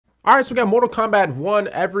All right, so we got Mortal Kombat 1,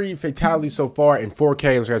 every fatality so far in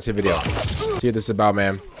 4K. Let's get to the video. See what this is about,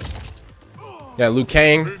 man. Yeah, Liu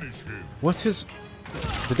Kang. What's his...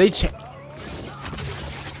 Did they change...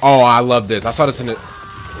 Oh, I love this. I saw this in the...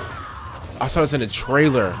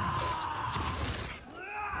 trailer.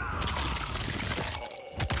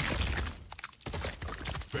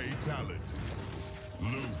 Fatality.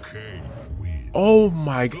 Liu Kang wins. Oh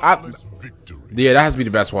my god. Yeah, that has to be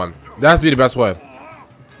the best one. That has to be the best one.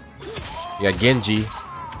 Yeah, Genji.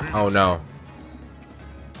 Oh no.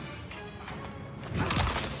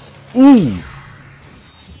 Ooh.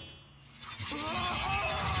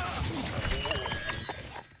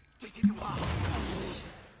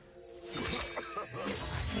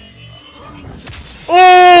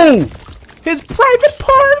 Oh! His private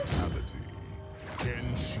parts?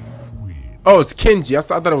 Oh, it's Kenshi. I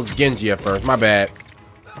thought it was Genji at first. My bad.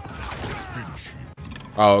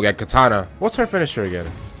 Oh, we got Kitana. What's her finisher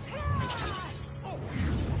again?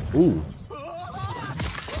 Ooh.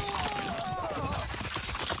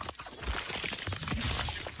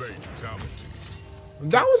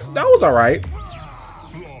 That was all right.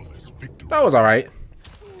 That was all right.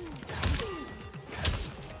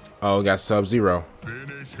 Oh, we got Sub-Zero.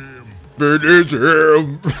 Finish him. Finish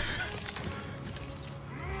him.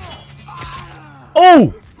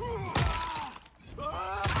 Oh!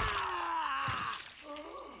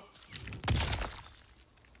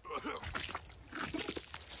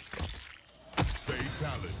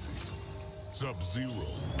 Fatality. Sub-Zero.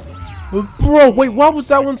 Bro, wait, why was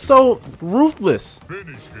that one so ruthless?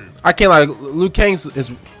 Finish him. I can't lie, Liu Kang's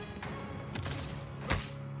is...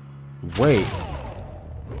 Wait.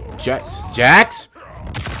 Jax?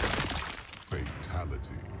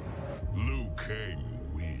 Fatality. Liu Kang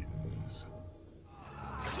wins.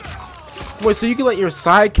 Wait, so you can let your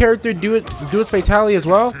side character do its fatality as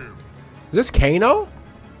well? Is this Kano?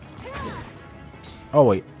 Oh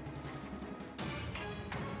wait.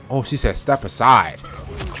 Oh, she said step aside.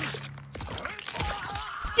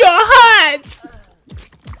 You're hot!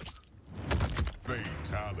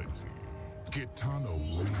 Fatality. Kitana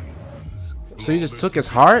wins. So you just took his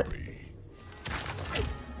heart?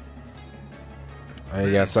 Oh,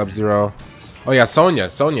 yeah, Sub-Zero. Oh yeah,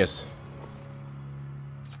 Sonya's.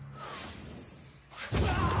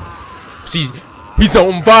 He's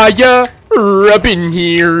on fire. Up in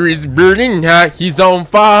here is burning hot. He's on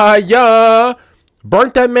fire.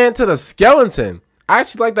 Burnt that man to the skeleton. I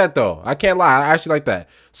actually like that though. I can't lie. I actually like that.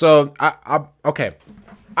 So okay.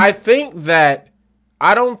 I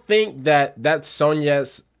don't think that that's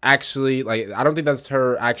Sonya's actually, like, I don't think that's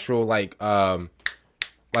her actual like her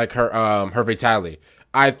fatality.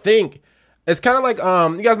 I think it's kind of like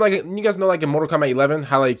you guys know like in Mortal Kombat 11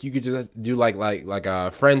 how like you could just do like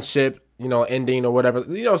a friendship, you know, ending or whatever,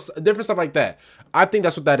 you know, different stuff like that. I think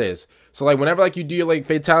that's what that is. So like whenever like you do your like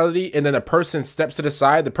fatality and then a person steps to the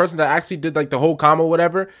side, the person that actually did like the whole combo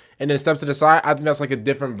whatever and then steps to the side, I think that's like a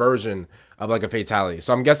different version of like a fatality.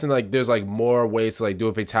 So I'm guessing like there's like more ways to like do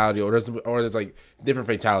a fatality, or there's like different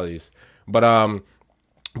fatalities. But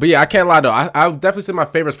yeah, I can't lie though. I would definitely say my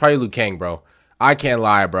favorite is probably Liu Kang, bro. I can't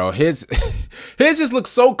lie, bro. His just looks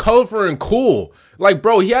so colorful and cool. Like,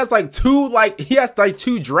 bro, he has like two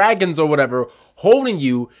dragons or whatever holding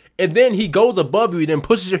you, and then he goes above you and then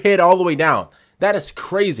pushes your head all the way down. That is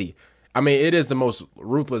crazy. I mean, it is the most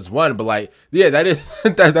ruthless one, but like, yeah, that is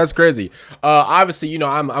that's crazy. Obviously, you know,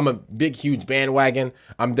 I'm a big, huge bandwagon.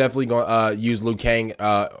 I'm definitely gonna use Liu Kang,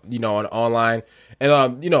 you know, on online.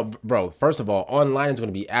 And you know, bro, first of all, online is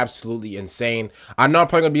gonna be absolutely insane. I know I'm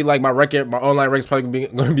probably gonna be like my online rank is probably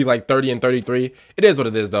gonna be like 30 and 33. It is what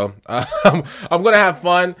it is though. I'm gonna have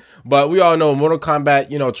fun, but we all know Mortal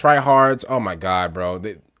Kombat, you know, tryhards. Oh my god, bro.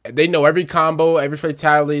 They know every combo, every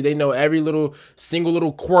fatality. They know every single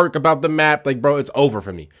little quirk about the map. Like, bro, it's over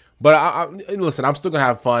for me. But listen, I'm still gonna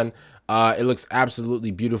have fun. It looks absolutely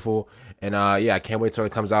beautiful, and yeah, I can't wait till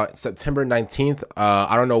it comes out September 19th.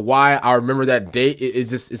 I don't know why I remember that date. It's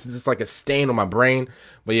just like a stain on my brain.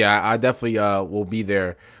 But yeah, I definitely will be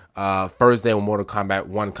there Thursday when Mortal Kombat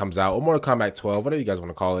 1 comes out, or Mortal Kombat 12, whatever you guys want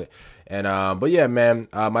to call it. And but yeah, man,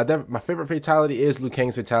 my favorite fatality is Liu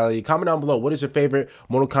Kang's fatality. Comment down below, what is your favorite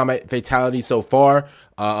Mortal Kombat fatality so far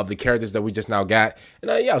of the characters that we just now got.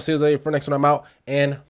 And yeah, I'll see you later for the next one. I'm out, and